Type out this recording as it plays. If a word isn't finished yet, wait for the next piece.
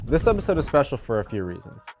This episode is special for a few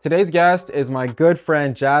reasons. Today's guest is my good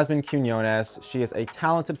friend Jasmine Quinones. She is a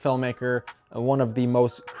talented filmmaker and one of the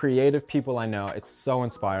most creative people I know. It's so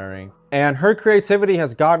inspiring. And her creativity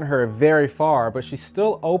has gotten her very far, but she's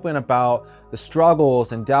still open about the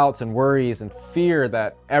struggles and doubts and worries and fear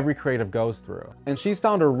that every creative goes through. And she's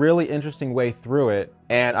found a really interesting way through it.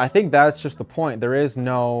 And I think that's just the point. There is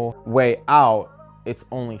no way out, it's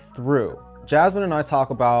only through. Jasmine and I talk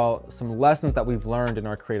about some lessons that we've learned in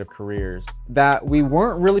our creative careers that we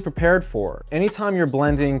weren't really prepared for. Anytime you're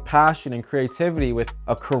blending passion and creativity with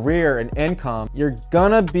a career and income, you're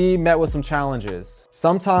gonna be met with some challenges.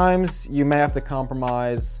 Sometimes you may have to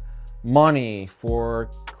compromise money for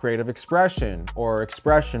creative expression or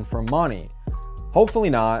expression for money. Hopefully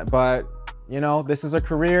not, but you know, this is a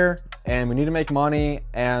career and we need to make money,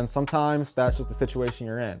 and sometimes that's just the situation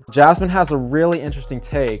you're in. Jasmine has a really interesting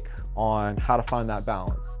take on how to find that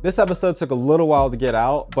balance. This episode took a little while to get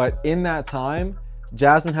out, but in that time,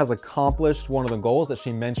 Jasmine has accomplished one of the goals that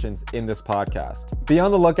she mentions in this podcast. Be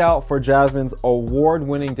on the lookout for Jasmine's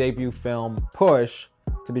award-winning debut film, Push,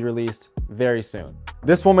 to be released very soon.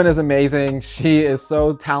 This woman is amazing. She is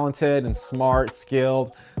so talented and smart,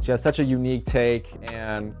 skilled. She has such a unique take,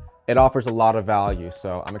 and it offers a lot of value,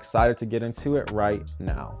 so I'm excited to get into it right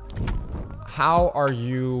now. How are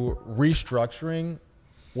you restructuring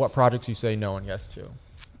what projects you say no and yes to?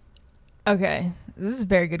 Okay, this is a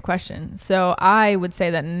very good question. So I would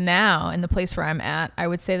say that now, in the place where I'm at, I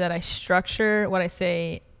would say that I structure what I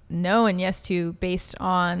say no and yes to based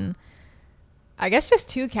on, I guess, just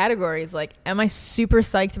two categories. Like, am I super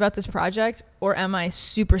psyched about this project, or am I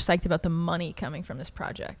super psyched about the money coming from this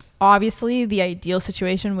project? Obviously, the ideal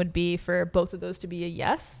situation would be for both of those to be a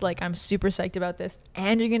yes. Like, I'm super psyched about this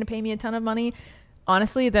and you're going to pay me a ton of money.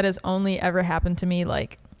 Honestly, that has only ever happened to me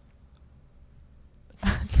like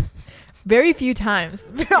very few times.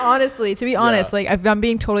 Honestly, to be honest, like, if I'm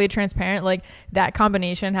being totally transparent, like, that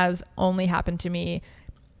combination has only happened to me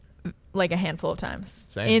like a handful of times.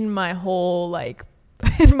 Same. In my whole, like,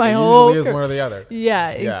 in my whole, usually is one or the other.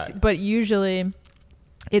 But usually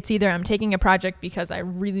it's either I'm taking a project because I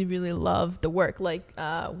really, really love the work. Like,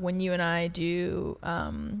 when you and I do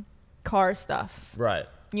car stuff. Right.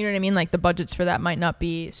 You know what I mean? Like, the budgets for that might not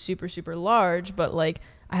be super, super large, but like,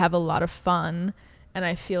 I have a lot of fun, and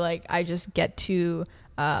I feel like I just get to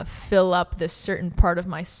fill up this certain part of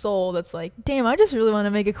my soul that's like, damn, I just really want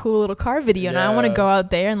to make a cool little car video, and I want to go out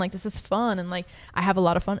there and, like, this is fun, and like, I have a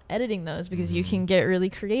lot of fun editing those because you can get really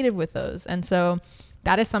creative with those. And so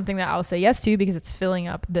that is something that I'll say yes to because it's filling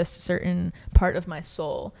up this certain part of my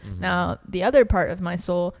soul. Now, the other part of my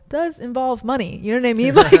soul does involve money. You know what I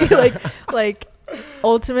mean? like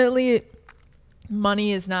ultimately,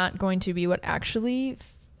 money is not going to be what actually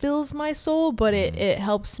fills my soul, but it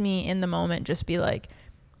helps me in the moment just be like,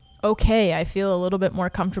 okay, I feel a little bit more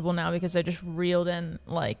comfortable now because I just reeled in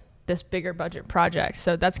like this bigger budget project.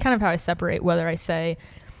 So that's kind of how I separate whether I say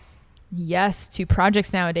yes to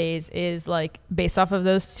projects nowadays is like based off of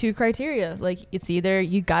those two criteria. Like, it's either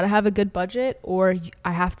you got to have a good budget, or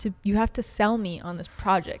you have to sell me on this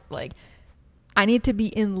project. Like, I need to be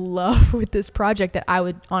in love with this project that I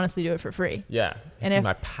would honestly do it for free. Yeah. It's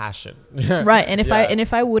my passion. Right. And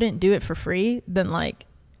if I wouldn't do it for free, then like,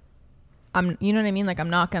 you know what I mean? Like, I'm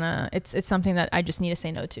not gonna, it's something that I just need to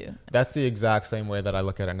say no to. That's the exact same way that I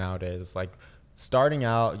look at it nowadays. It's like, starting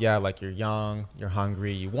out, like, you're young, you're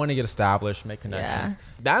hungry, you want to get established, make connections. Yeah.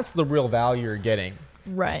 That's the real value you're getting.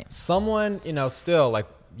 Right. Someone, still, like,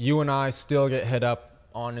 you and I still get hit up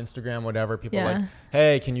on Instagram, whatever. People are like,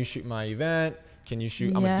 hey, can you shoot my event? Can you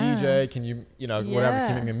shoot, I'm a DJ. Can you, whatever, can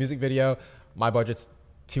you make me a music video? My budget's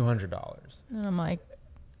 $200. And I'm like,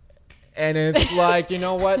 and it's like, you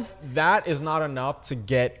know what? That is not enough to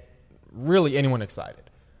get really anyone excited.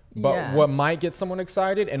 But what might get someone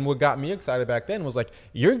excited, and what got me excited back then, was like,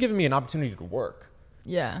 you're giving me an opportunity to work.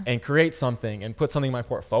 Yeah. And create something and put something in my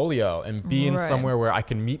portfolio and be in somewhere where I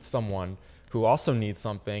can meet someone who also needs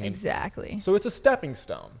something. Exactly. So it's a stepping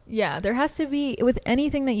stone. Yeah. There has to be, with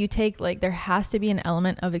anything that you take, like, there has to be an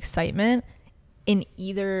element of excitement in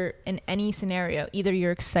any scenario. Either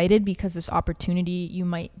you're excited because this opportunity, you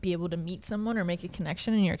might be able to meet someone or make a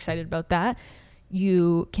connection and you're excited about that.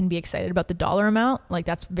 You can be excited about the dollar amount. Like,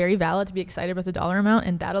 that's very valid to be excited about the dollar amount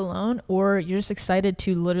and that alone, or you're just excited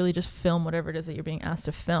to literally just film whatever it is that you're being asked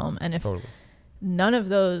to film. And if none of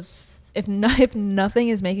those, if nothing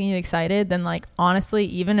is making you excited, then, like, honestly,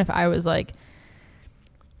 even if I was like,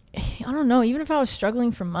 I don't know, even if I was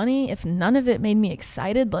struggling for money, if none of it made me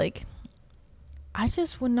excited, like, I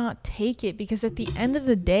just would not take it, because at the end of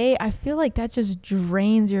the day, I feel like that just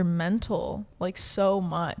drains your mental like so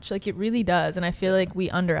much. Like it really does. And I feel like we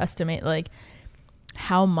underestimate like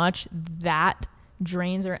how much that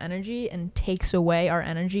drains our energy and takes away our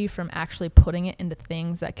energy from actually putting it into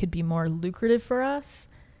things that could be more lucrative for us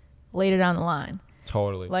later down the line.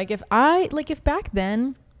 Totally. Like if back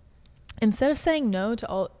then, instead of saying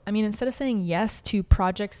yes to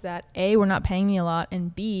projects that A, were not paying me a lot,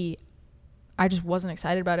 and B, I just wasn't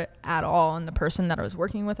excited about it at all, and the person that I was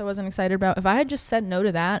working with I wasn't excited about. If I had just said no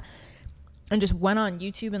to that and just went on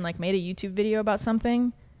YouTube and like made a YouTube video about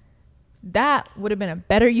something, that would have been a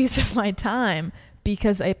better use of my time,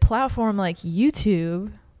 because a platform like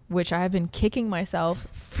YouTube, which I have been kicking myself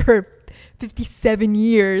for 57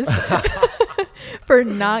 years for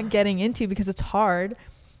not getting into, because it's hard.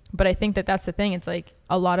 But I think that that's the thing. It's like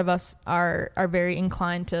a lot of us are very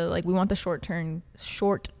inclined to like, we want the short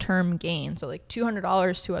term gain. So like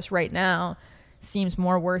 $200 to us right now seems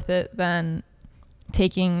more worth it than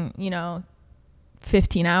taking,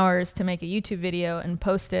 15 hours to make a YouTube video and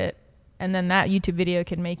post it. And then that YouTube video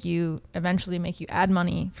can eventually make you ad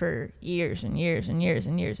money for years and years and years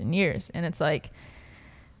and years and years. And it's like,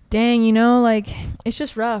 dang, like it's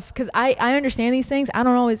just rough, because I understand these things. I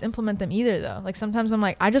don't always implement them either, though. Like sometimes I'm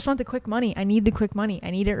like, I just want the quick money. I need the quick money.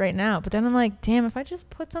 I need it right now. But then I'm like, damn, if I just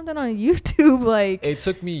put something on YouTube, like. It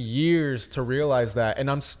took me years to realize that.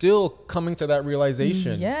 And I'm still coming to that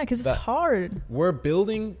realization. Yeah, because it's hard. We're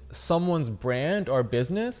building someone's brand or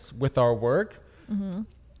business with our work. Mm-hmm.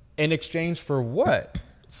 In exchange for what?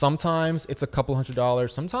 Sometimes it's a couple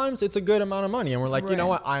 $100. Sometimes it's a good amount of money. And we're like, You know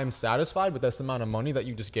what? I am satisfied with this amount of money that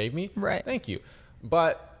you just gave me. Right. Thank you.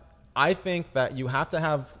 But I think that you have to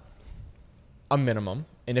have a minimum.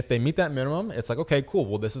 And if they meet that minimum, it's like, okay, cool.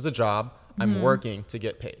 Well, this is a job. I'm working to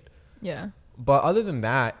get paid. Yeah. But other than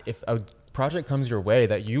that, if a project comes your way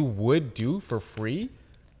that you would do for free,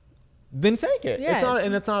 then take it. Yeah.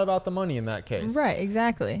 It's not about the money in that case. Right.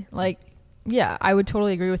 Exactly. Like, yeah, I would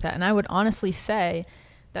totally agree with that. And I would honestly say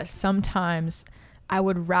that sometimes I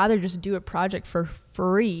would rather just do a project for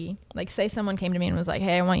free. Like say someone came to me and was like,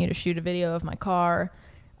 hey, I want you to shoot a video of my car.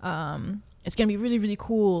 It's going to be really, really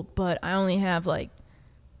cool, but I only have like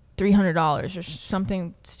 $300 or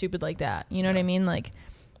something stupid like that. You know what I mean? Like,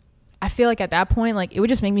 I feel like at that point, like it would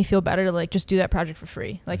just make me feel better to like just do that project for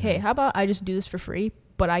free. Like, hey, how about I just do this for free,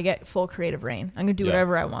 but I get full creative reign. I'm going to do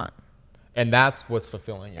whatever I want. And that's what's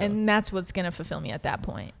fulfilling you. And that's what's going to fulfill me at that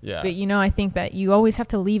point. Yeah. But, I think that you always have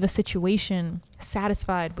to leave a situation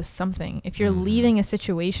satisfied with something. If you're leaving a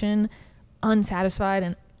situation unsatisfied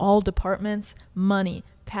in all departments, money,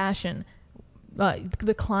 passion,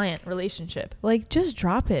 the client relationship, like just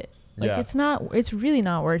drop it. Like it's really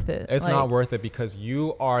not worth it. It's not worth it, because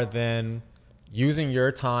you are then using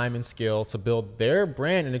your time and skill to build their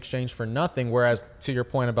brand in exchange for nothing. Whereas to your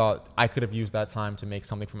point about, I could have used that time to make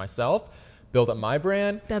something for myself, build up my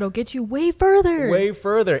brand. That'll get you way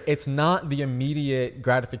further. It's not the immediate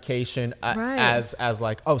gratification as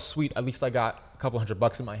like, oh, sweet, at least I got a couple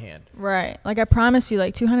 $100 in my hand. Right. Like I promise you,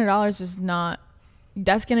 like $200 is not,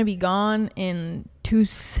 that's going to be gone in 2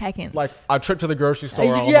 seconds. Like a trip to the grocery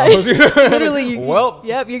store. Literally. Well,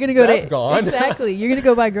 yep. You're going to go that's gone. Exactly. You're going to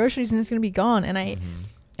go buy groceries and it's going to be gone. And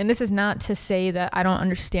and this is not to say that I don't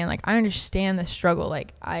understand. Like I understand the struggle.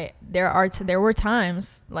 Like there were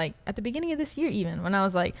times like at the beginning of this year, even when I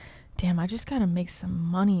was like, damn, I just got to make some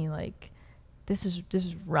money. Like this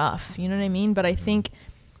is rough. You know what I mean? But I think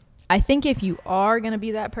if you are going to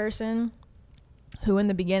be that person who in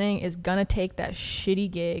the beginning is going to take that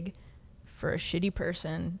shitty gig for a shitty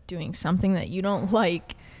person doing something that you don't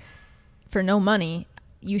like for no money,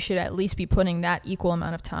 you should at least be putting that equal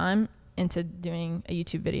amount of time into doing a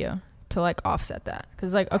YouTube video to like offset that.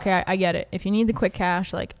 Because like, okay, I get it. If you need the quick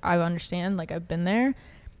cash, like I understand, like I've been there,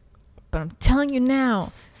 but I'm telling you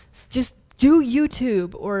now, just do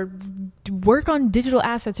YouTube or work on digital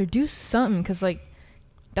assets or do something. Because like,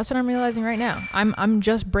 that's what I'm realizing right now. I'm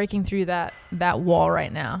just breaking through that wall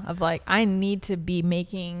right now of like, I need to be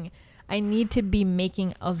making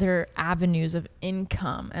other avenues of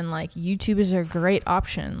income, and like YouTube is a great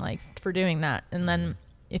option like for doing that. And then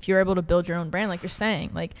if you're able to build your own brand, like you're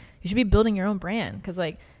saying, like you should be building your own brand, because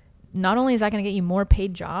like not only is that going to get you more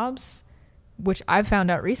paid jobs, which I've found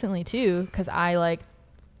out recently too, because I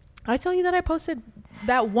tell you that I posted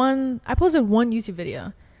one YouTube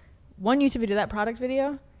video, that product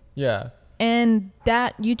video. Yeah. And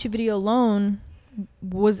that YouTube video alone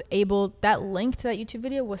that link to that YouTube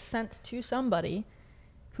video was sent to somebody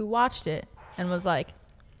who watched it and was like,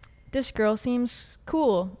 this girl seems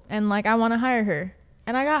cool and like I want to hire her.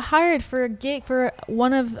 And I got hired for a gig, for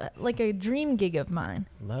one of like a dream gig of mine.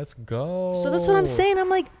 Let's go. So that's what I'm saying. I'm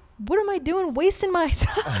like, what am I doing wasting my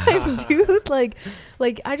time, dude? Like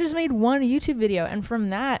I just made one YouTube video, and from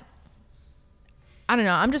that, I don't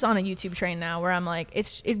know, I'm just on a YouTube train now where I'm like,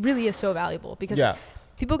 it really is so valuable because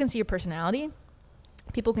people can see your personality,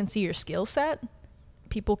 people can see your skill set,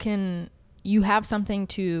 you have something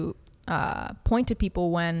to point to people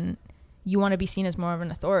when you want to be seen as more of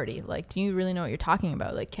an authority. Like, do you really know what you're talking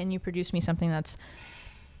about? Like, can you produce me something that's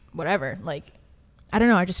whatever? Like, I don't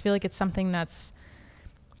know. I just feel like it's something that's,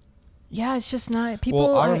 it's just not people.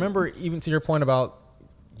 Well, I remember even to your point about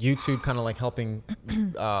YouTube kind of like helping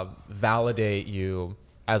validate you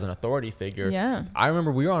as an authority figure. Yeah. I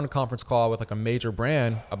remember we were on a conference call with like a major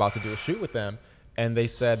brand about to do a shoot with them. And they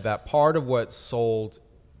said that part of what sold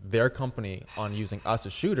their company on using us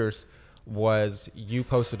as shooters was you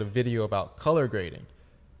posted a video about color grading,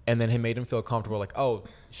 and then it made him feel comfortable, like, oh,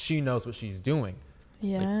 she knows what she's doing.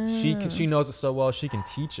 Yeah. Like, she knows it so well, she can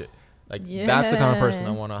teach it. Like, that's the kind of person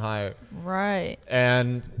I want to hire. Right.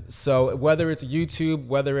 And so whether it's YouTube,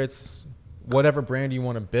 whether it's whatever brand you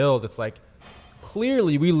want to build, it's like,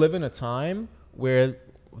 clearly we live in a time where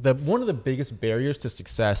one of the biggest barriers to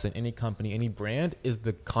success in any company, any brand, is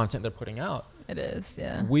the content they're putting out. It is,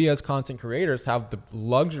 yeah. We as content creators have the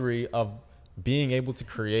luxury of being able to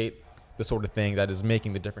create the sort of thing that is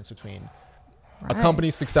making the difference between a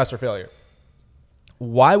company's success or failure.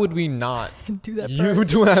 Why would we not do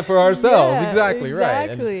that for ourselves? Yeah, exactly right.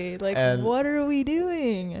 Exactly. Like, what are we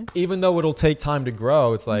doing? Even though it'll take time to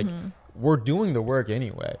grow, it's like, we're doing the work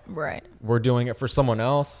anyway. Right. We're doing it for someone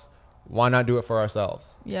else. Why not do it for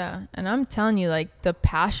ourselves? Yeah. And I'm telling you, like, the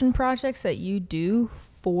passion projects that you do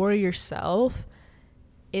for yourself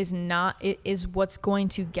is what's going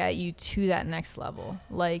to get you to that next level.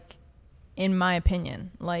 Like, in my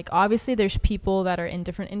opinion, like, obviously there's people that are in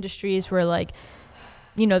different industries where, like,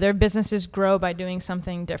 you know, their businesses grow by doing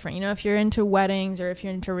something different. You know, if you're into weddings or if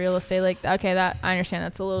you're into real estate, like, okay, that I understand,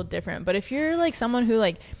 that's a little different. But if you're like someone who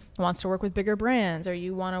like wants to work with bigger brands, or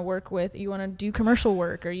you want to do commercial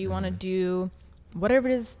work, or you want to do whatever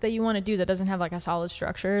it is that you want to do that doesn't have like a solid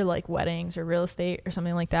structure, like weddings or real estate or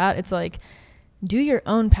something like that, it's like, do your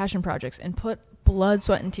own passion projects and put blood,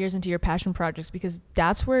 sweat, and tears into your passion projects, because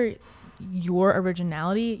that's where your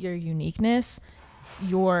originality, your uniqueness,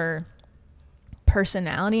 your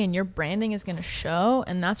personality, and your branding is going to show.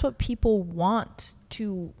 And that's what people want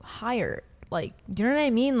to hire. Like, do you know what I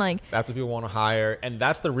mean? Like, that's what people want to hire. And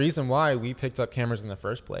that's the reason why we picked up cameras in the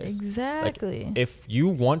first place. Exactly. Like, if you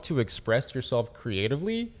want to express yourself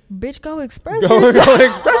creatively, bitch, go express yourself. Go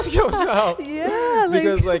express yourself. Yeah.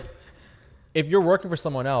 Because like, if you're working for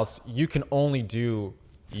someone else, you can only do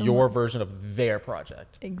your version of their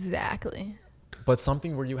project. Exactly. But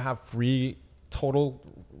something where you have free, total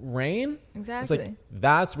reign. Exactly. It's like,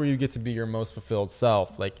 that's where you get to be your most fulfilled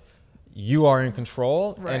self. Like, you are in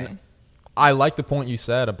control. Right. And I like the point you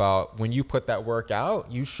said about when you put that work out,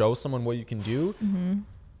 you show someone what you can do,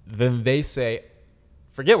 then they say,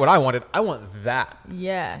 forget what I wanted, I want that.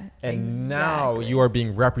 Yeah. And now you are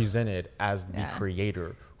being represented as the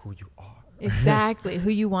creator who you are. Exactly. Who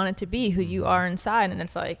you want it to be, who you are inside. And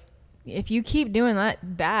it's like, if you keep doing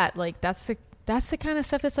that, like, that's the kind of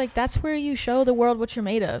stuff that's like, that's where you show the world what you're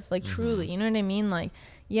made of. Like, truly, you know what I mean? Like,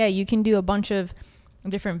 yeah, you can do a bunch of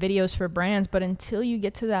different videos for brands, but until you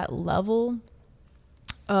get to that level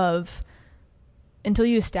until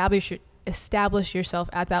you establish yourself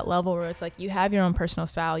at that level where it's like, you have your own personal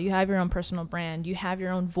style, you have your own personal brand, you have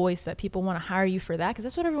your own voice, that people want to hire you for that, because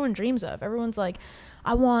that's what everyone dreams of. Everyone's like,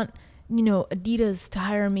 I want, you know, Adidas to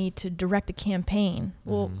hire me to direct a campaign.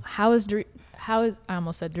 Well, how is I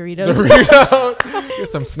almost said Doritos. Get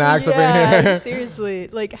some snacks up in here. Seriously,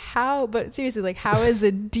 like, how is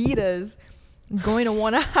Adidas going to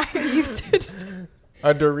want to hire you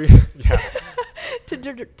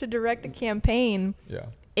to direct a campaign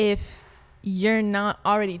if you're not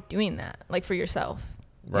already doing that, like, for yourself?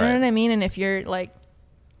 Right. You know what I mean? And if you're like,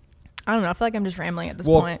 I don't know, I feel like I'm just rambling at this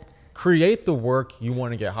point. Create the work you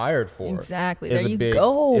want to get hired for. Exactly. There you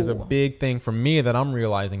go. Is a big thing for me that I'm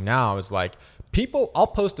realizing now is like, I'll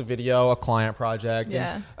post a video, a client project.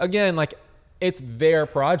 Yeah. And again, like, it's their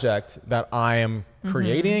project that I am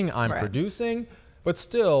creating, I'm producing, but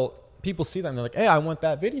still people see that and they're like, hey, I want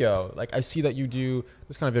that video. Like, I see that you do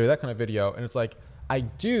this kind of video, that kind of video. And it's like, I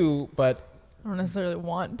do, but I don't necessarily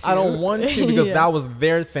want to. I don't want to because that was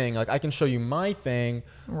their thing. Like, I can show you my thing.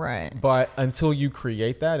 Right. But until you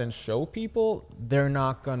create that and show people, they're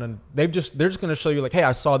just going to show you like, hey,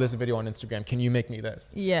 I saw this video on Instagram. Can you make me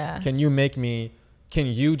this? Yeah. Can you make me can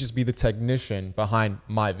you just be the technician behind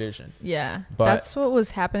my vision? Yeah. But that's what was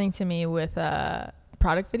happening to me with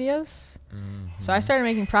product videos. So I started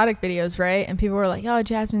making product videos, right? And people were like, oh,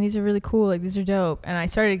 Jasmine, these are really cool. Like, these are dope. And I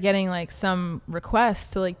started getting like some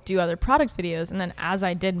requests to like do other product videos. And then as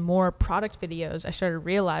I did more product videos, I started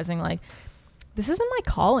realizing like, this isn't my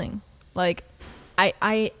calling. Like,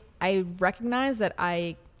 I recognized that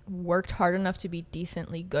I worked hard enough to be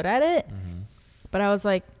decently good at it. But I was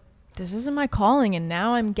like, this isn't my calling. And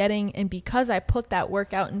now I'm getting, and because I put that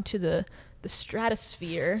work out into the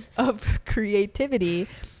stratosphere of creativity,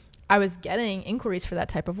 I was getting inquiries for that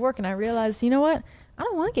type of work. And I realized, you know what? I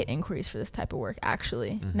don't want to get inquiries for this type of work,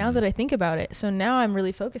 actually, now that I think about it. So now I'm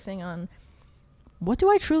really focusing on what do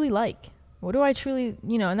I truly like? What do I truly,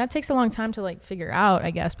 you know, and that takes a long time to like figure out,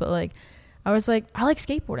 I guess. But like, I was like, I like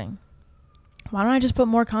skateboarding. Why don't I just put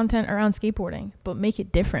more content around skateboarding, but make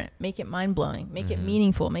it different, make it mind blowing, make it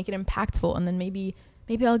meaningful, make it impactful. And then maybe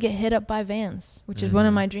I'll get hit up by Vans, which is one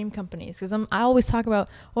of my dream companies. Cause I always talk about,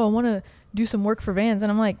 oh, I want to do some work for Vans. And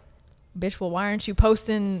I'm like, bitch, well, why aren't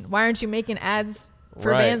you making ads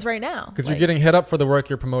for Vans right now? Because you're getting hit up for the work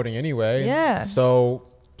you're promoting anyway. Yeah. So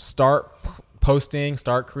start posting,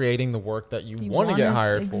 start creating the work that you want to get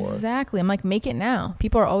hired for. Exactly. I'm like, make it now.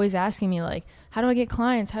 People are always asking me like, how do I get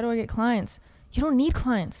clients? How do I get clients? You don't need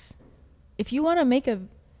clients. If you want to make an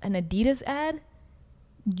Adidas ad,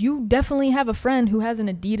 you definitely have a friend who has an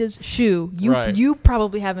Adidas shoe. You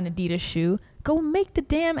probably have an Adidas shoe. Go make the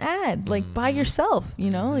damn ad, like by yourself,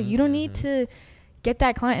 you know? Like, you don't need to get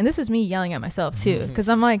that client. And this is me yelling at myself too, because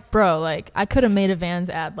I'm like, bro, like I could have made a Vans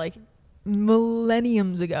ad like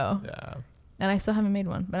millenniums ago. Yeah. And I still haven't made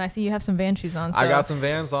one, but I see you have some Vans shoes on. So. I got some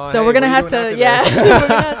Vans on. So we're going to have to, we're going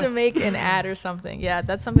to have to make an ad or something. Yeah,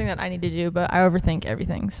 that's something that I need to do, but I overthink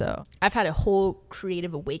everything. So I've had a whole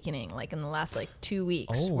creative awakening like in the last like 2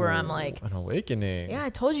 weeks where I'm like. An awakening. Yeah,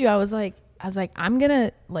 I told you I was like, I'm going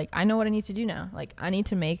to like, I know what I need to do now. Like I need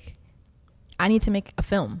to make a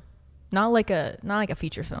film. Not like a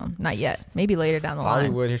feature film. Not yet. Maybe later down the line.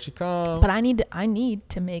 Hollywood, here she comes. But I need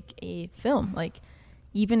to make a film. Like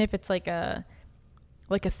even if it's like a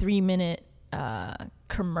 3-minute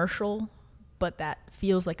commercial, but that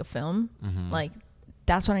feels like a film. Like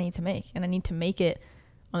that's what I need to make. And I need to make it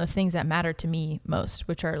on the things that matter to me most,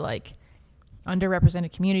 which are like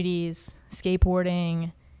underrepresented communities,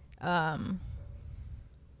 skateboarding,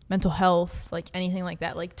 mental health, like anything like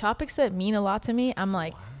that. Like topics that mean a lot to me. I'm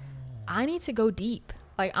like, I need to go deep.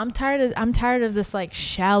 Like I'm tired of this like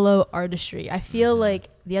shallow artistry. I feel like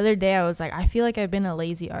the other day I was like, I feel like I've been a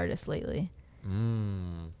lazy artist lately.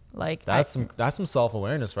 Like that's some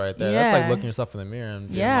self-awareness right there. Yeah. That's like looking yourself in the mirror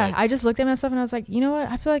and being like, I just looked at myself and I was like, you know what?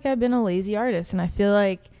 I feel like I've been a lazy artist, and I feel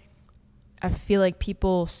like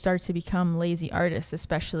people start to become lazy artists,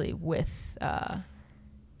 especially with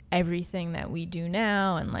everything that we do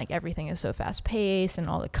now, and like everything is so fast paced, and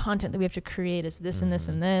all the content that we have to create is this and this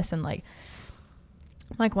and this, and like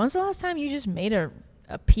when's the last time you just made a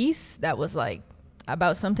piece that was like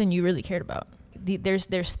about something you really cared about?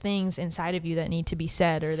 There's things inside of you that need to be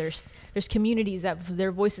said, or there's communities that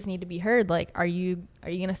their voices need to be heard. Like, are you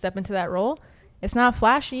gonna step into that role? It's not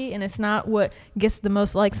flashy and it's not what gets the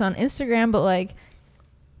most likes on Instagram, but like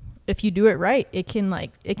if you do it right, it can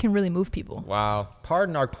really move people. Wow.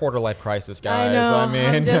 Pardon our quarter life crisis, guys. I know. I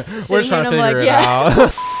mean, we're just trying to figure it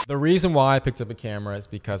out. The reason why I picked up a camera is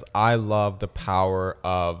because I love the power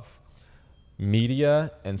of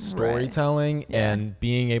media and storytelling and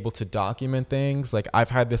being able to document things. Like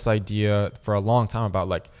I've had this idea for a long time about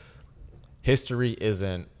like history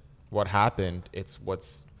isn't what happened, it's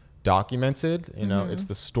what's documented. You know, it's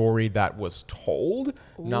the story that was told,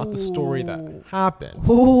 not the story that happened.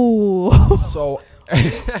 So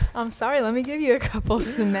I'm sorry, let me give you a couple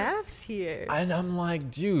snaps here. And I'm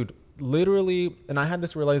like, dude, literally, and I had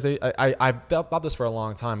this realization, I've thought about this for a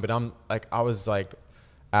long time, but I was like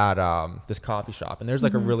at this coffee shop, and there's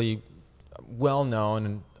like a really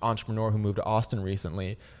well-known entrepreneur who moved to Austin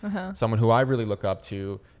recently, someone who I really look up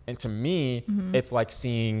to, and to me it's like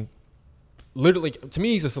seeing, literally, to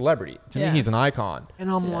me he's a celebrity, to me he's an icon, and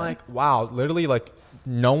I'm like, wow, literally like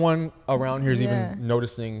no one around here is even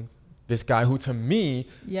noticing this guy who to me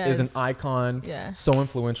is an icon, so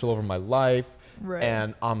influential over my life,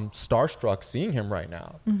 and I'm starstruck seeing him right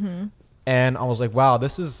now. And I was like, wow,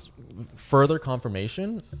 this is further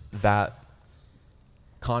confirmation that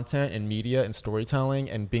content and media and storytelling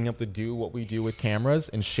and being able to do what we do with cameras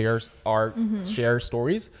and share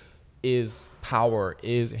stories is power,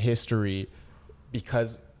 is history.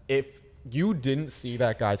 Because if you didn't see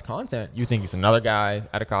that guy's content, you think he's another guy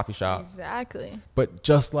at a coffee shop. Exactly. But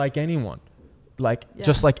just like anyone, like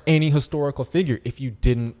just like any historical figure, if you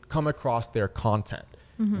didn't come across their content,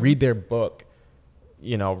 read their book,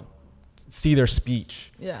 you know, see their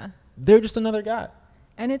speech, they're just another guy.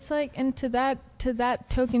 And it's like, and to that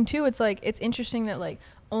token too, it's like, it's interesting that like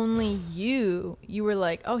only you were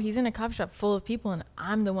like, oh, he's in a coffee shop full of people and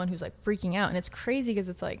I'm the one who's like freaking out. And it's crazy because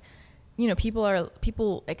it's like, you know,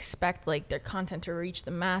 people expect like their content to reach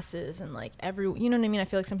the masses and like you know what I mean? I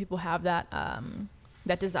feel like some people have that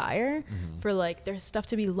that desire for like there's stuff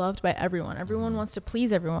to be loved by everyone. Everyone wants to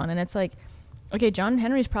please everyone. And it's like, okay, John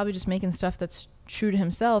Henry's probably just making stuff that's true to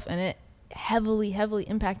himself, and it heavily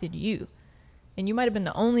impacted you. And you might have been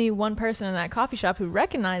the only one person in that coffee shop who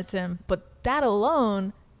recognized him, but that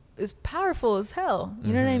alone is powerful as hell.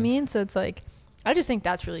 You know what I mean? So it's like, I just think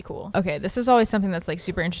that's really cool. Okay, this is always something that's like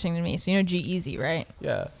super interesting to me. So you know G-Eazy, right?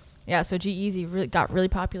 Yeah, so G-Eazy got really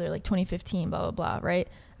popular like 2015, blah, blah, blah, right?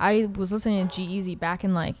 I was listening to G-Eazy back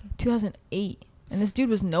in like 2008, and this dude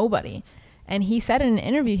was nobody. And he said in an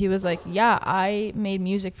interview, he was like, yeah, I made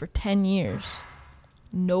music for 10 years.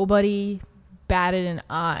 Nobody batted an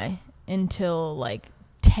eye until like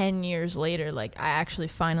 10 years later. Like I actually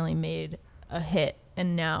finally made a hit,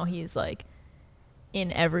 and now he's like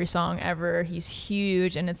in every song ever. He's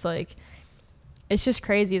huge, and it's like, it's just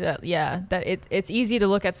crazy that it's easy to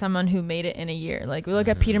look at someone who made it in a year. Like we look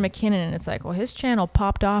at Peter McKinnon and it's like, well, his channel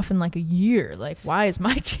popped off in like a year. Like why is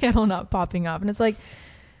my channel not popping off? And it's like,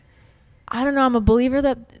 I don't know. I'm a believer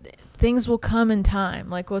that things will come in time.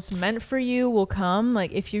 Like what's meant for you will come.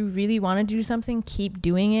 Like if you really want to do something, keep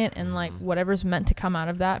doing it, and like whatever's meant to come out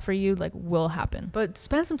of that for you like will happen. But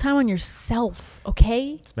spend some time on yourself,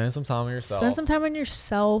 okay? Spend some time on yourself. Spend some time on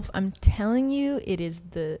yourself. I'm telling you, it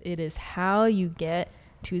is how you get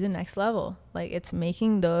to the next level. Like it's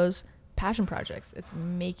making those passion projects. It's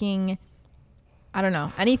making, I don't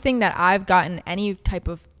know, anything that I've gotten any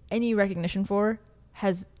recognition for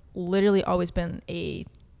has literally always been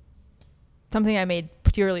something I made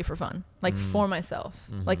purely for fun, like for myself.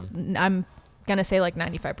 Like I'm gonna say like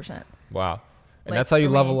 95%. Wow. And like, that's how you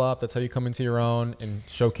level up. That's how you come into your own and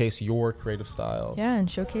showcase your creative style. Yeah,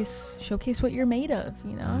 and showcase what you're made of,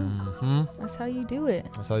 you know? That's how you do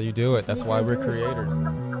it. That's how you do it. That's why we're creators.